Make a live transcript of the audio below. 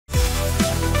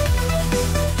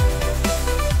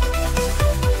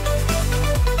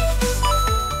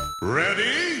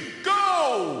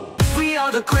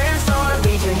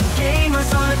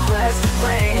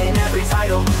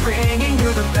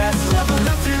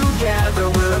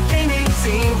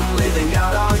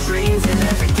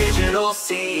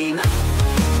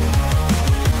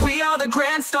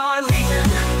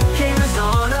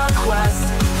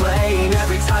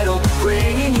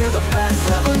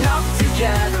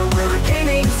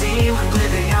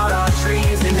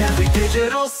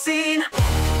little scene.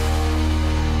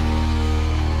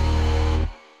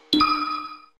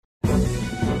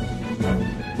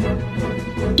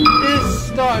 It's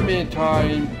Starman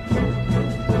time.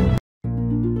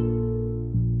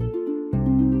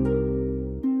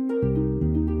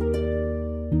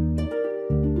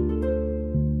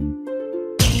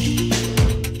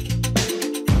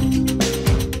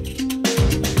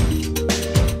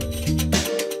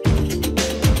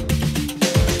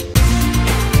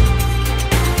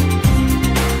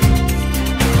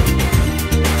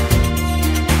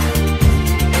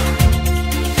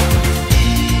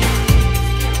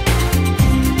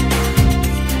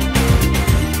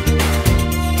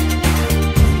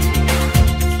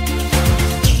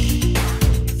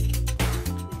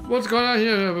 What's going on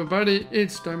here, everybody?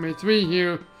 It's Demi3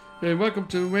 here, and welcome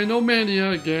to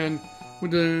Randomania again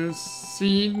with the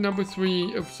scene number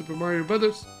 3 of Super Mario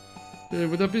Bros.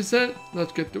 With that being said,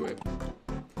 let's get to it.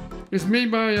 It's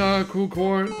made by Cool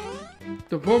Core.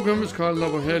 The program is called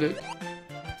Level Headed.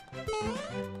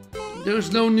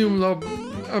 There's no new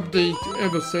update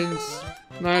ever since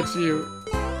last year.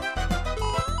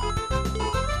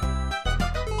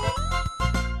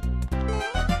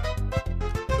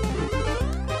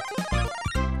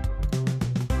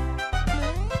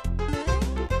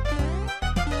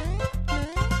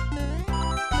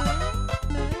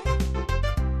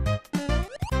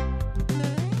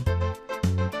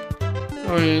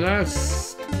 I mean, I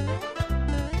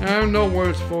have no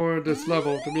words for this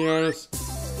level, to be honest.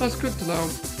 That's good to know.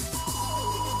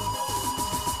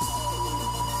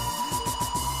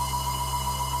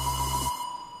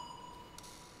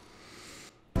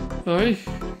 Alright.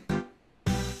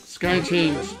 Sky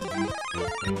change.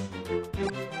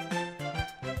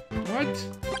 What?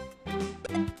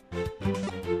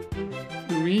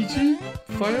 Luigi?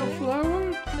 Fire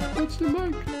flower? What's the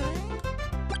mic?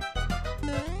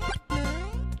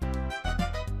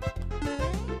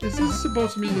 Is this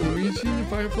supposed to be Luigi and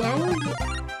Fire Flower?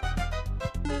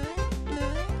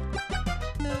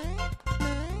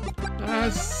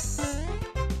 That's...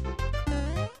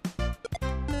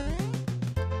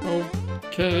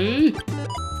 okay.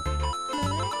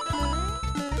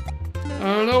 I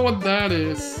don't know what that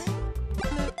is.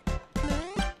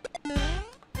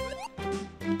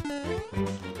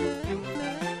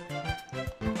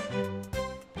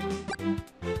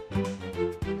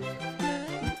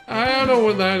 I don't know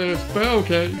what that is, but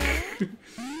okay.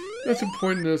 That's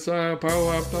important, this power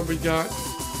up that we got.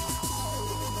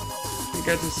 I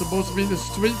guess it's supposed to be the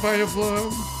straight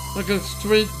fireball, like a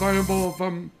straight fireball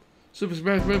from Super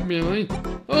Smash Bros. Melee.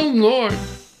 Oh lord!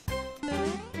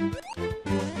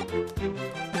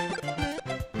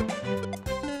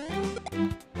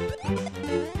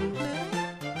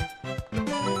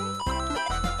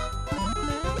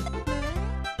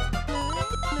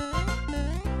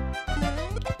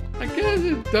 I guess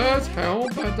it does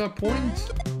help at that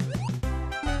point.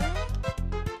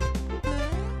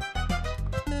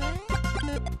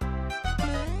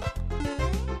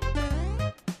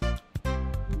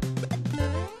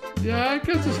 Yeah, I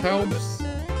guess this helps.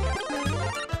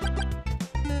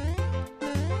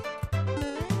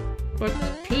 But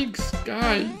pink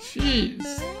sky, jeez.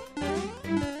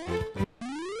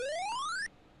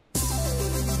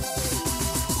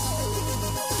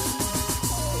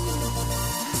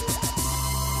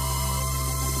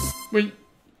 Wait.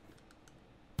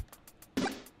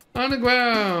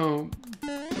 Underground!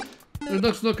 It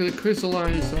looks like a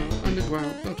crystallized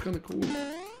underground. That's kind of cool.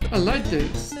 I like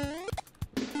this.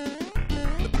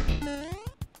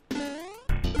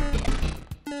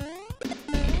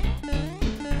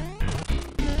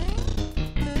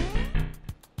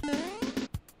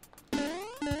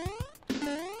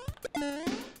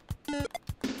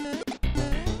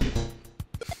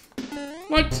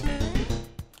 What?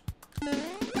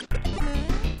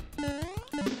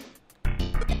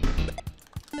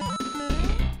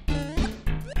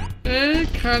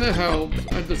 It kind of helps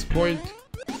at this point.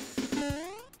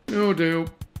 It'll do.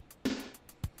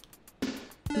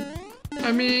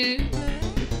 I mean,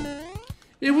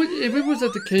 if it was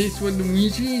at the case when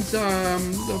Luigi's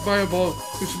the fireball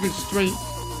should be straight,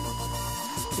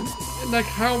 like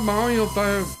how Mario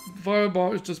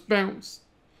fireball is just bounce.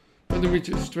 And then we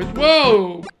just straight.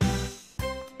 Whoa!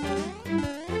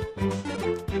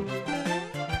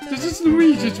 This is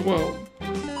Luigi's world.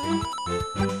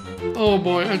 Oh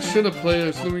boy, I should have played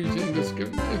as Luigi in this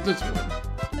game. This one.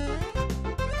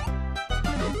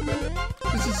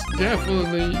 This is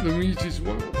definitely Luigi's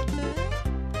world.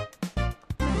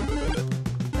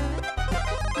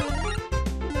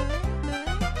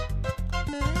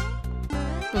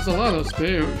 There's a lot of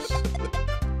stairs.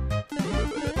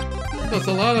 That's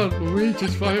a lot of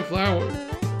Luigi's fire flower.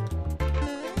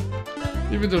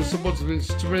 Even though it's supposed to be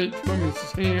straight from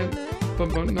his hand,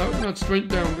 but not straight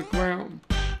down the ground.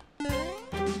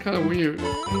 It's kind of weird.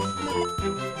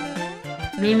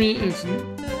 Mimi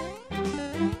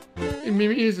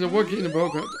isn't working in the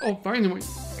program. Oh, finally,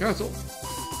 castle.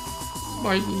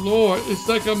 My lord, it's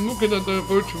like I'm looking at the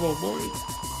virtual boy.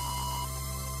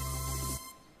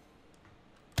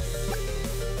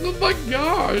 Oh my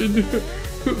god!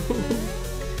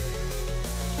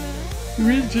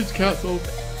 Luigi's castle.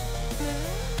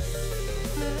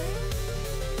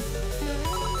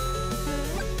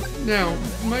 Now,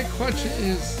 my question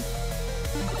is...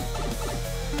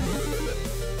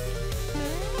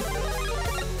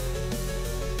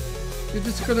 Is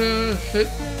this gonna hit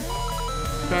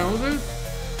Bowser?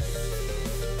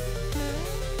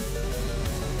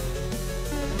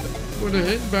 Would it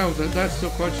hit Bowser? That's the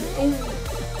question. Oh!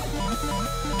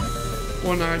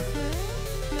 Or not.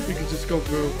 We can just go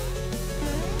through.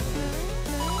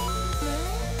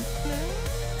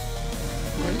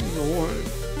 My lord.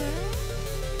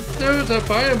 There's a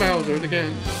fire Bowser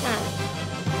again. Wow.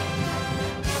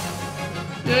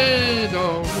 Yay!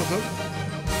 No, what's up?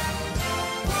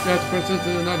 That's Princess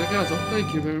in another castle.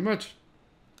 Thank you very much.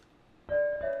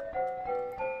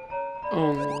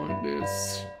 Oh Lord,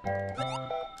 this.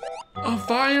 A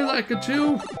fire like a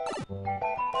tube?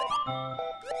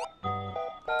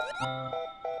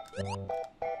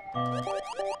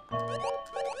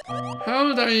 How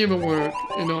did that even work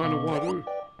in underwater?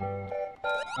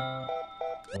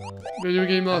 Video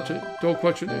game logic, don't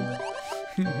question it.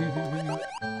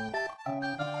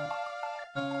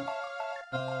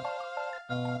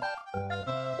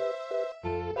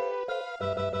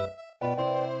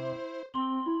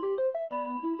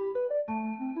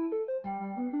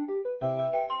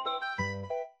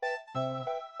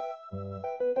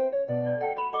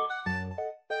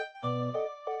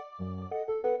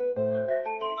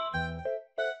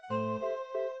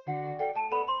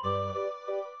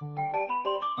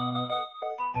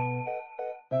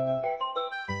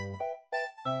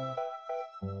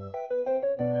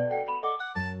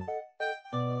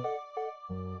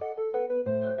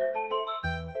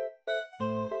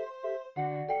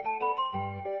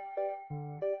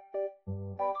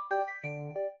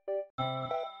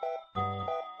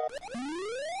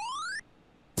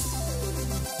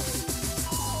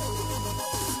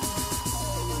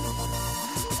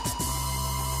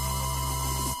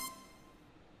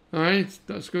 Alright,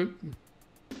 that's good.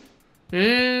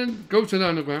 And go to the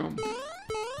underground.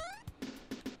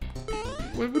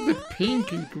 What with the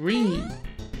pink and green?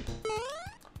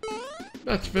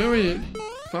 That's very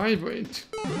vibrant.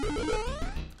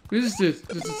 What is this?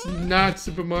 This is not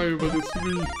Super Mario Bros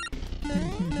 3.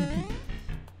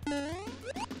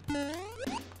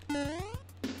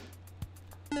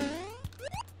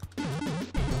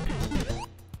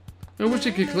 I wish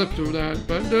I could clip through that,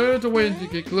 but there's a way you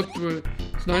can clip through it.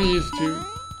 It's not easy to.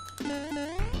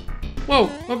 Whoa,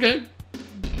 okay.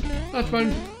 That's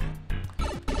fine.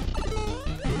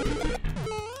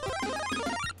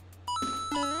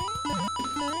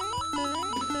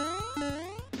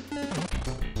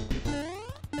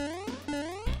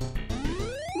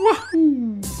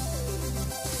 Wahoo!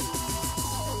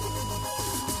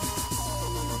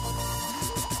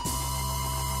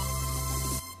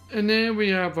 And then we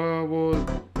have we'll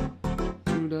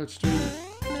do that stream.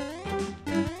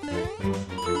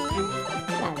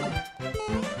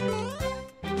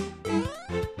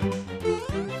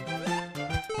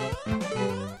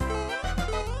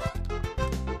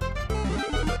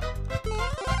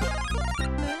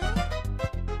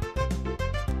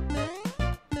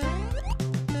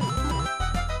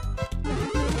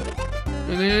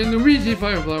 And then Luigi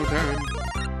Fireflower time.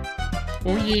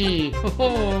 Oh yeah!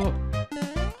 Oh.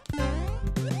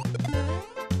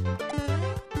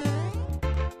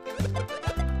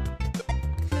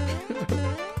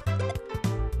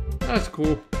 That's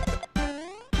cool.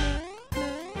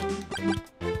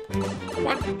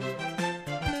 What?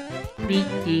 Big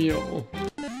deal.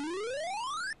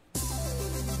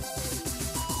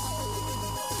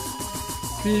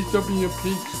 Please don't be a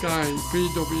pink sky.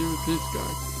 Please don't be a pink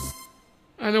sky.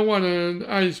 I don't want an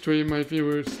ice cream, my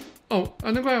viewers. Oh,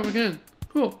 underground again.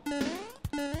 Cool.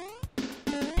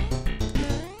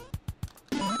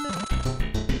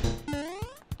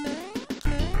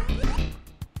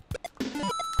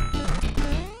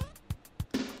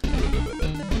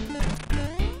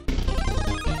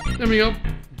 There we go.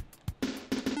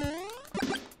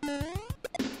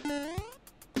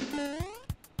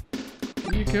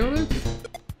 Can you kill it?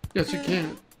 Yes, you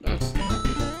can. That's...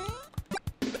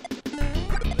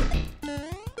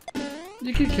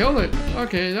 You can kill it.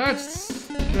 Okay, that's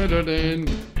better than...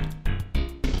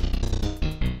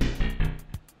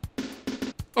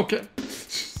 Okay.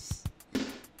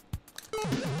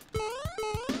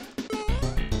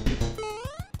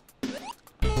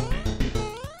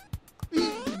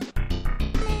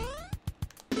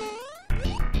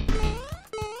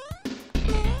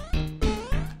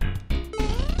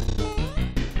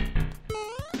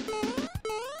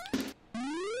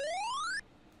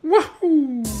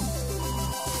 Wahoo!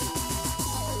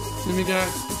 Then we got,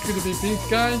 could it be pink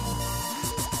guy?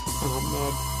 Oh, I'm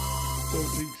not.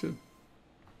 Don't think so.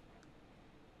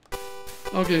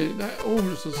 Okay, that, oh,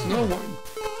 there's a snow one.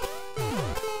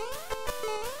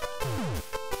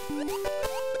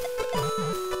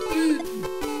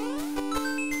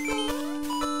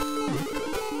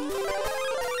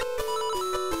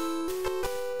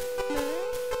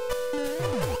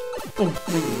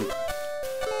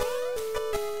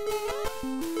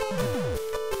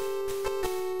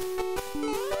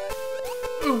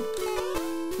 Oh,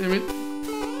 damn it.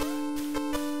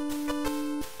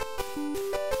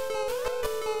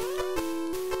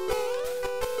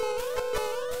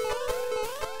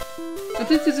 I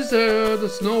think this is the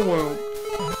snow world.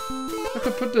 I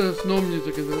could put the snow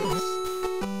music in this.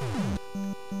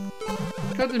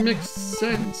 Because it makes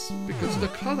sense because of the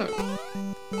color.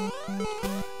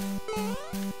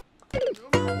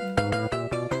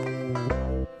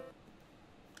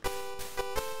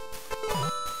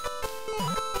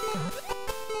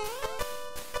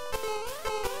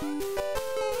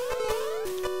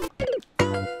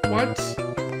 What?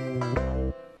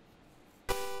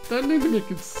 That didn't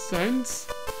make sense.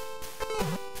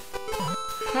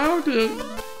 How did it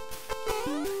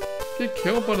get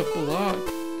killed by the block?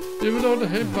 Even though the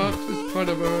hitbox is part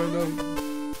of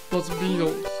those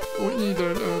beetles or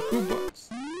either Koopas.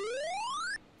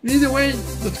 Either way,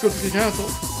 let's go to the castle.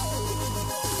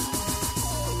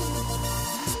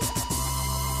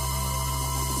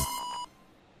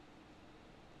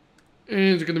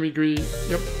 And it's gonna be green.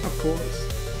 Yep, of course.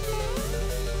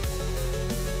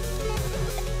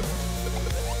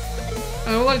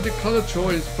 I don't like the color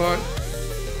choice, but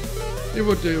it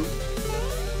will do.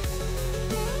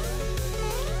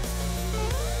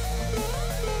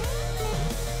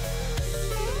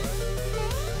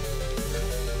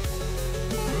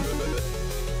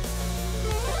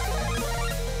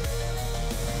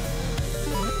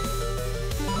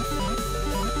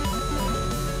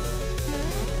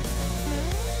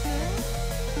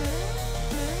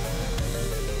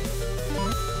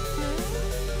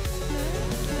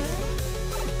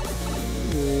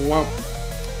 Wow.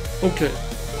 Okay.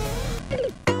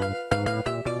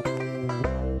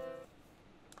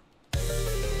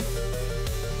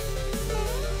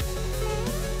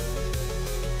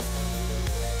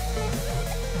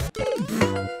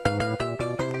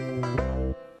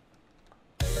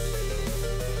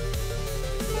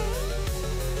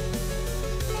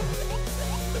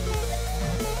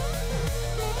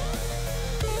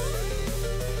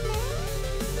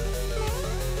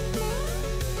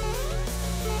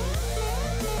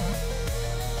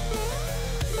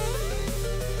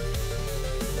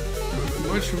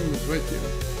 Mushroom is right there.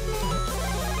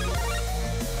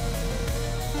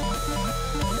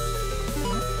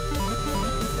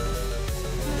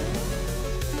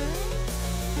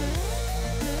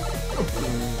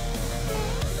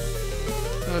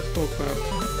 That's full crap.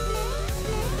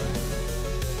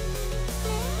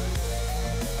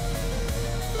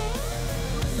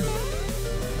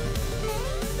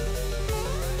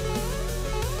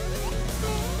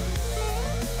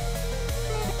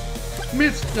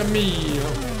 Mr.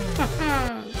 Meal!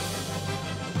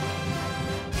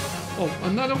 Oh,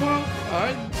 another one?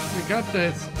 Alright, we got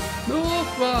this. No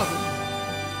problem.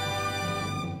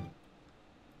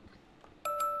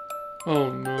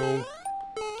 Oh no.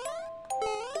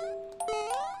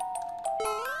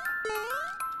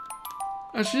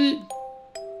 Actually,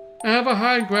 I have a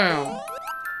high ground.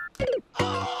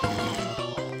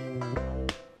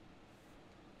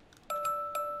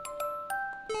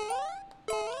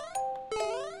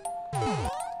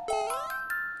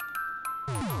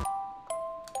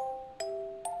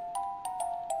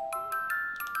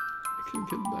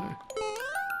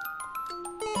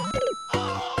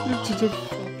 It's just a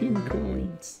fucking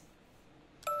coins.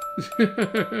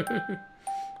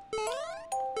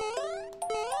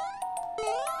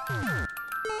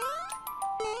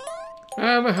 I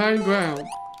have a high ground.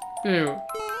 There.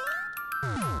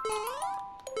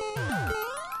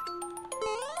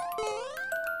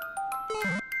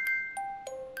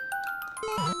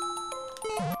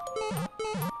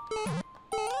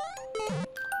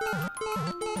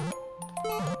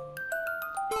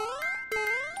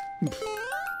 Come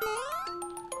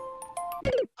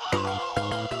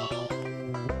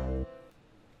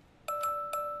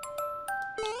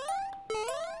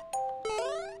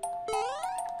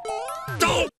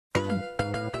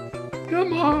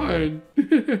on! This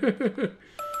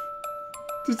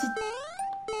is...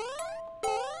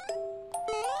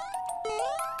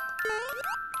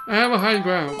 I have a high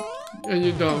ground, and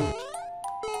you don't.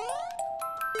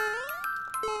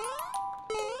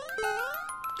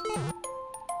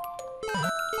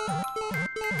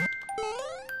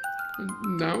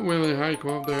 Not really high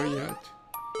ground there yet.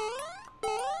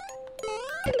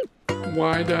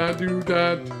 Why did I do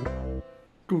that?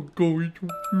 Go, dude.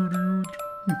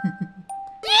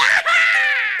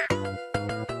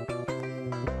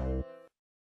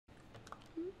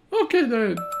 Okay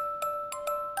then.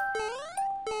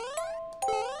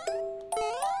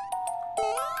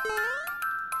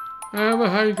 I have a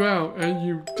high ground and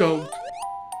you don't.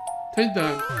 Take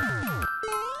that.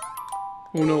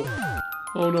 Oh no.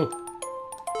 Oh no.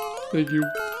 Thank you.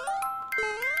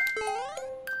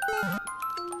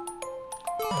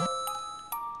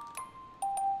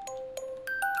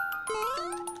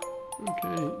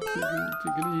 Okay,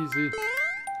 take it easy.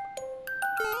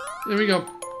 There we go.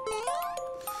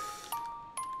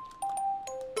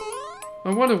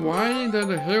 I wonder why that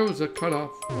the hairs are cut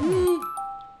off.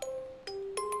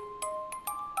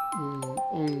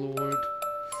 Oh Lord.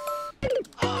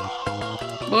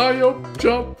 Mario,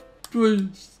 jump,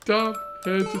 please. Stop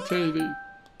hesitating.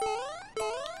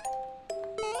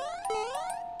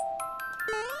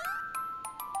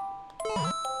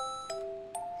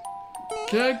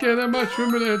 Can't get a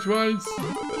mushroom in it twice.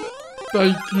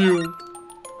 Thank you.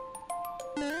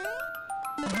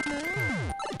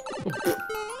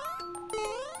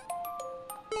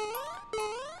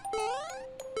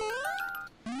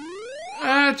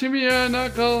 Jimmy, I'm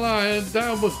not gonna lie,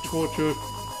 that was torture.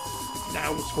 That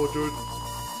was torture.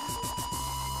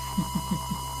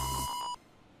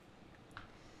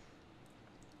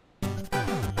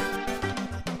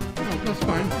 Oh, that's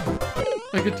fine.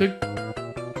 I can take...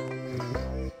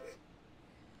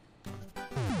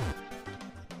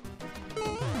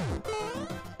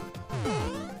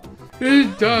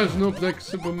 It does look like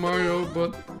Super Mario,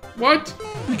 but... What?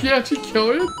 You can actually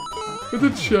kill it? With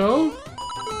a shell?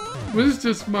 What is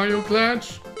this, Mario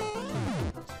Clash?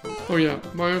 Oh yeah,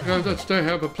 Mario Clash, I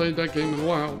haven't played that game in a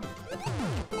while.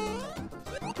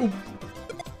 Ooh.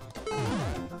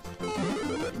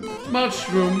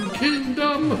 Mushroom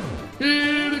Kingdom,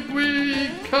 here we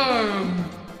come!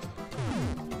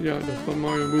 Yeah, that's the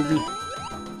Mario movie.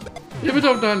 Even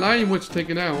though that line was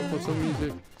taken out for some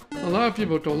reason. A lot of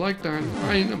people don't like that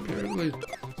line, apparently.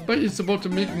 But it's supposed to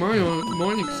make Mario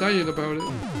more excited about it.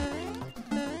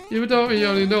 Even though he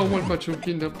already know what Mushroom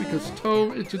Kingdom because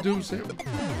Toad introduced him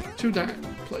to that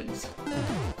place.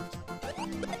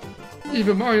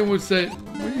 Even Mario would say,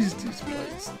 what is this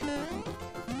place?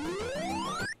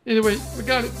 Anyway, we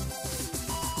got it.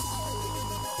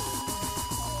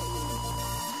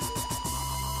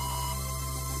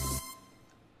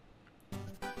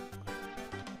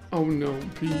 Oh no,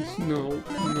 please, no.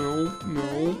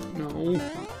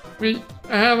 Wait,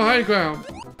 I have a high ground.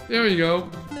 There we go.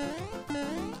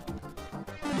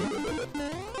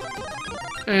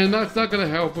 And that's not gonna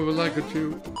help with a leg or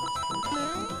two.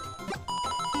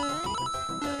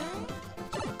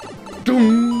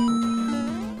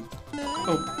 Doom!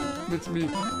 Oh, it's me.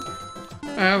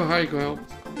 I have a high ground.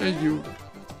 And you.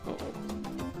 Uh-oh.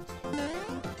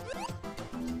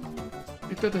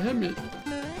 It doesn't hit me.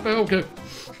 Okay.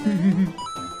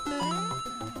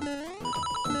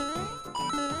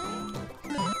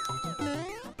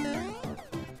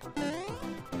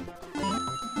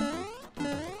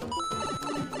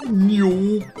 No.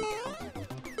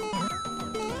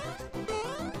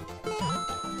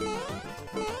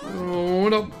 Oh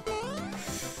no.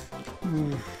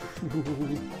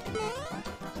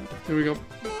 Here we go.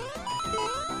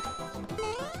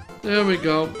 There we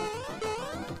go.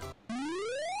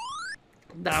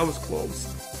 That was close.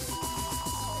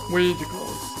 Way too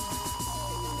close.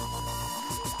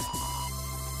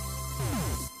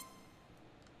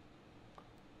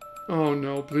 Oh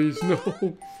no, please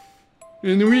no.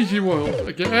 In Luigi World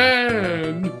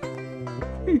again.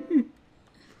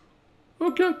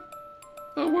 Okay,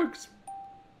 that works.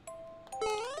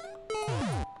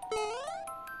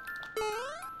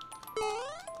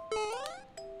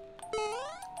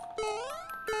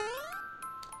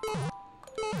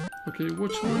 Okay,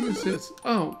 which one is this?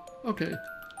 Oh, okay.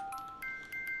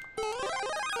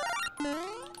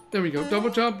 There we go. Double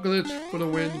jump glitch for the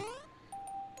win.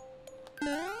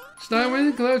 It's not a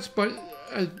winning glitch, but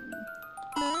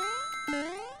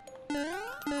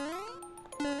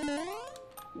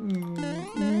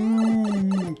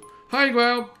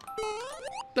well.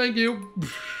 Thank you.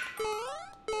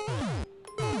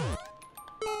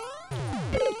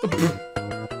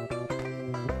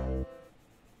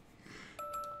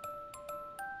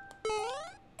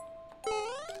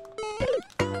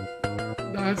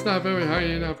 That's not very high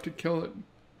enough to kill it.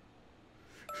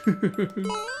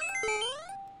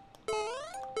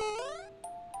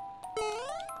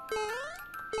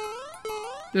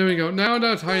 There we go. Now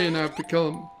that's high enough to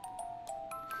kill him.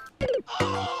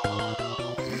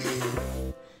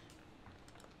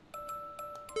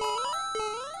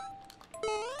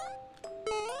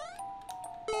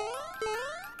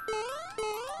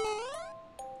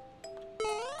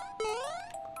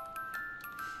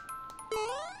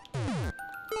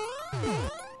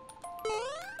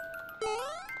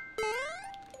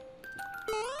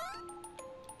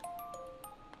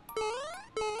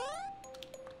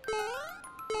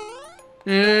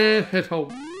 And hit home.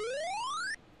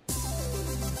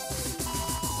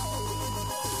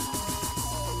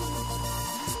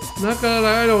 Not gonna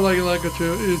lie, I don't like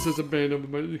Legature is as a band of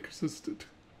my existed.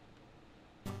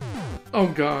 Oh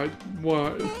god,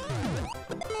 why?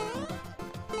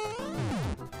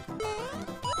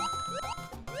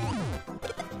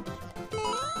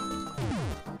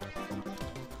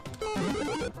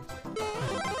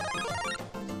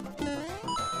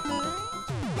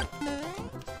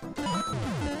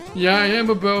 Yeah,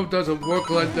 Amber Boat doesn't work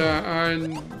like that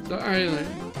on the island.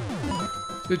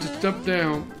 They just jump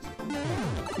down,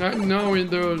 not knowing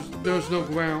there's no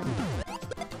ground.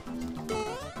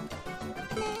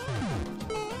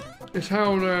 It's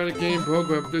how the game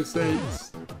programmed these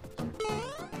days.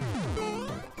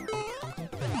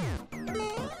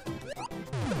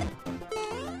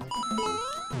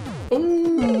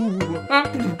 Oh! Ah.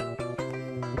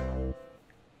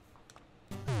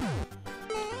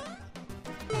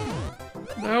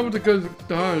 That was a good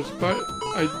dodge, but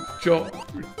I jumped.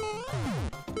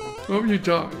 Hope you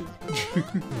died.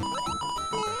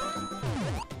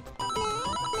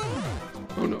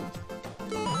 Oh no.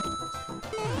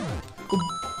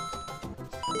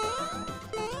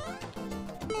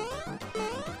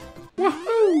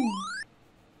 Woohoo!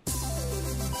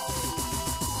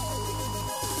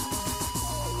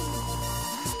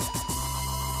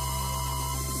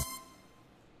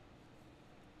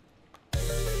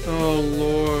 Oh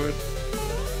Lord.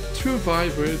 Too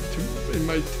vibrant in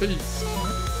my taste.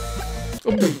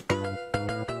 Oh.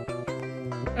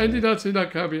 I did not see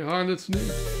that coming, honestly.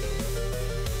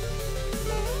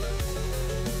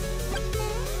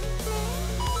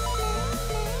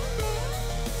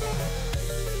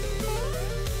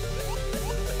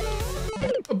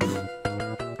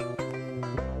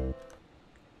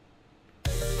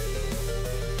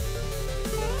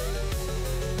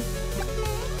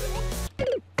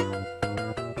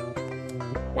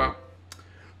 Wow.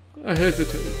 I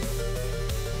hesitate.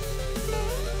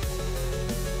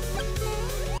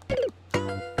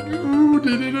 You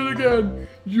did it again.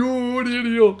 You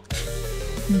idiot.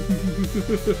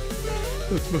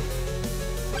 That's my...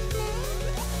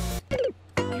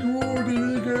 You did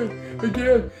it again.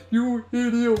 Again. You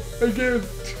idiot. Again.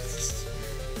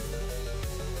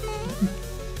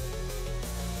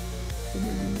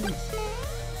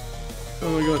 Oh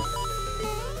my god.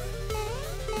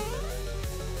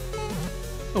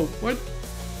 Oh, what?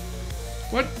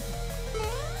 What?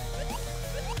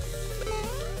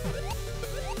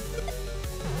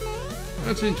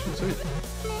 That's interesting.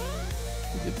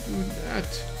 We could do that.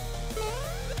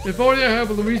 If only I have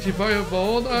a Luigi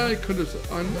Fireball, I could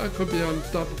be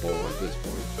unstoppable at this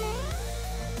point.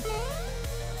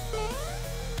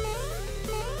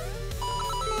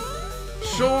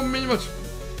 Show me much.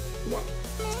 What?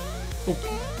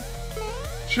 Okay.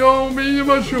 Show me the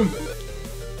mushroom.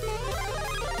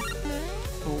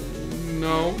 Oh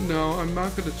no, no, I'm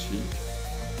not gonna cheat.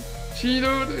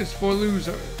 Cheater is for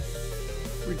loser.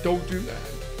 We don't do that.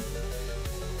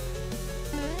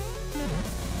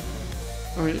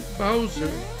 Alright,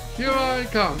 Bowser, here I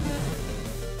come.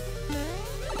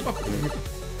 Oh.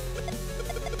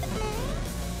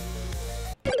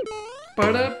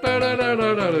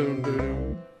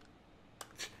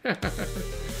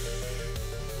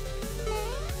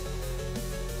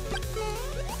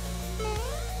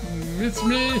 Miss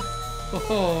me?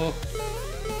 Oh.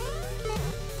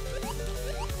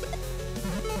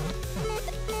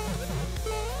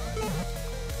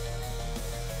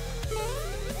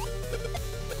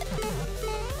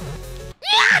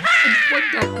 What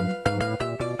the?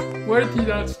 Why did he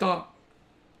not stop?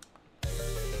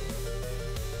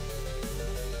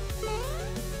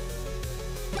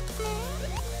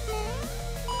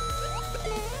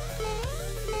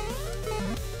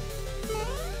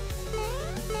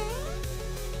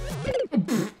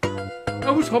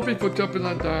 hoping for jumping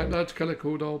like that. That's kind of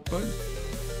cool though, but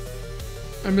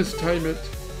I mistimed it.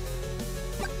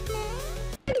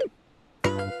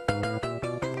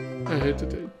 I hate the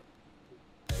day.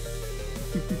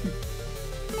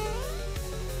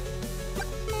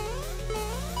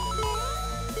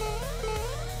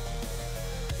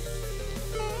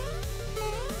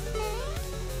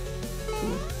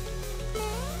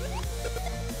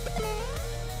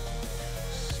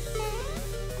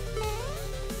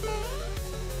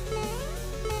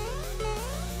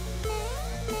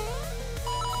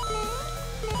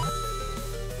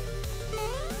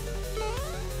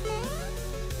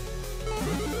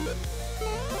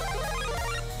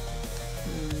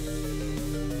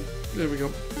 There we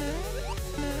go.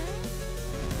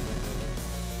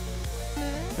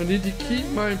 I need to keep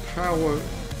my power.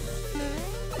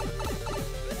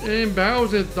 And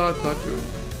Bowser's not that good.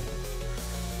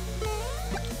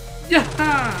 Yeah!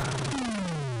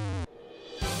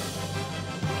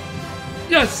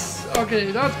 Yes!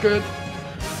 Okay, that's good.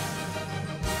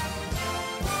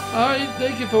 Alright,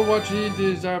 thank you for watching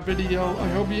this video. I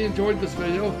hope you enjoyed this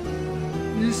video.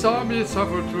 You saw me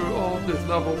suffer through all this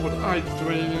level with ice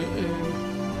drain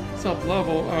and some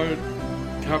level are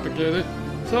complicated.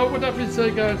 So with that being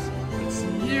said, guys, I'll see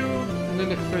you in the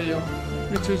next video.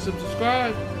 Make sure to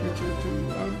subscribe, make sure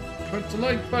to punch the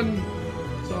like button.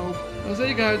 So I'll see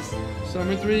you guys,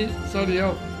 Summer 3, signing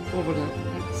out over there.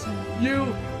 I'll see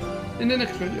you in the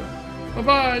next video. Bye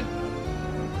bye!